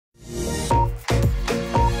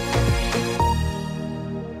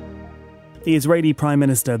The Israeli Prime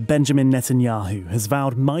Minister Benjamin Netanyahu has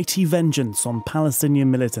vowed mighty vengeance on Palestinian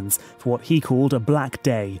militants for what he called a black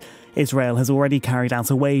day. Israel has already carried out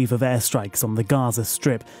a wave of airstrikes on the Gaza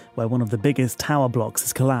Strip, where one of the biggest tower blocks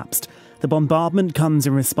has collapsed. The bombardment comes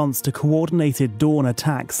in response to coordinated dawn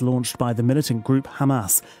attacks launched by the militant group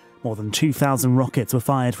Hamas. More than 2,000 rockets were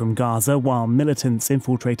fired from Gaza while militants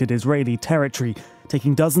infiltrated Israeli territory,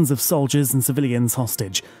 taking dozens of soldiers and civilians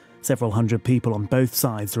hostage. Several hundred people on both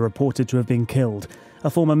sides are reported to have been killed.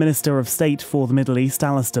 A former Minister of State for the Middle East,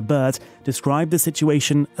 Alistair Burt, described the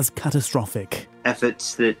situation as catastrophic.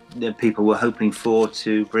 Efforts that people were hoping for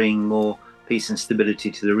to bring more peace and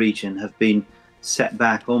stability to the region have been set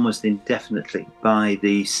back almost indefinitely by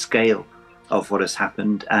the scale of what has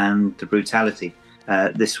happened and the brutality.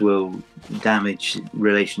 This will damage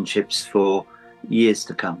relationships for years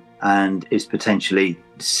to come and is potentially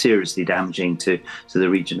seriously damaging to the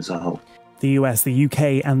region as a whole. The US, the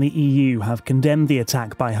UK and the EU have condemned the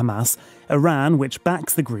attack by Hamas. Iran, which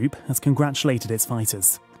backs the group, has congratulated its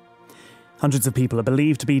fighters. Hundreds of people are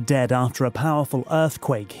believed to be dead after a powerful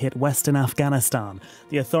earthquake hit western Afghanistan.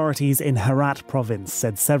 The authorities in Herat province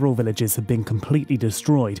said several villages have been completely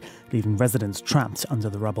destroyed, leaving residents trapped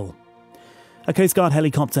under the rubble. A Coast Guard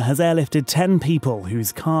helicopter has airlifted 10 people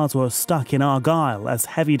whose cars were stuck in Argyll as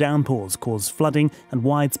heavy downpours caused flooding and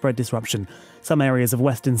widespread disruption. Some areas of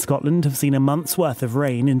western Scotland have seen a month's worth of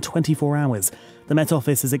rain in 24 hours. The Met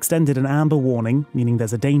Office has extended an amber warning, meaning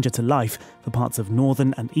there's a danger to life for parts of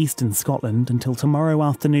northern and eastern Scotland until tomorrow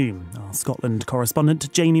afternoon. Our Scotland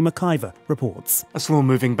correspondent Jamie McIver reports. A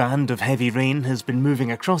slow-moving band of heavy rain has been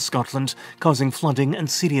moving across Scotland, causing flooding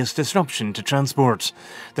and serious disruption to transport.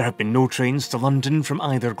 There have been no trains to London from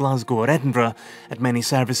either Glasgow or Edinburgh, and many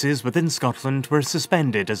services within Scotland were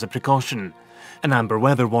suspended as a precaution. An amber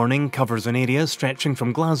weather warning covers an area stretching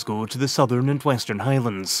from Glasgow to the southern and western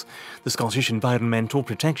Highlands. The Scottish Environmental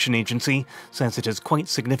Protection Agency says it has quite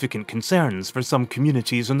significant concerns for some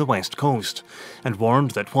communities on the west coast, and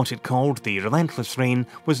warned that what it called the relentless rain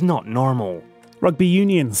was not normal. Rugby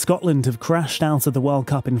Union Scotland have crashed out of the World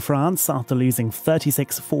Cup in France after losing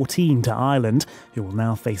 36-14 to Ireland, who will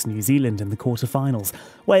now face New Zealand in the quarter-finals.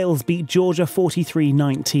 Wales beat Georgia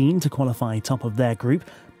 43-19 to qualify top of their group.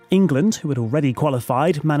 England, who had already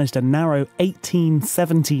qualified, managed a narrow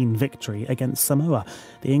 18-17 victory against Samoa.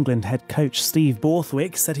 The England head coach Steve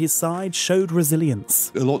Borthwick said his side showed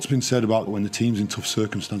resilience. A lot's been said about when the team's in tough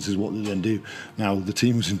circumstances, what they then do. Now, the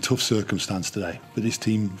team was in tough circumstance today, but this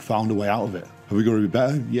team found a way out of it. Have we got to be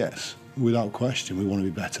better? Yes, without question, we want to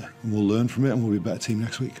be better. And we'll learn from it and we'll be a better team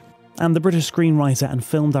next week. And the British screenwriter and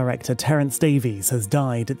film director Terence Davies has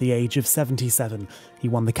died at the age of 77. He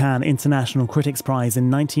won the Cannes International Critics Prize in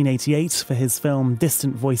 1988 for his film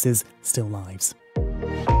Distant Voices, Still Lives.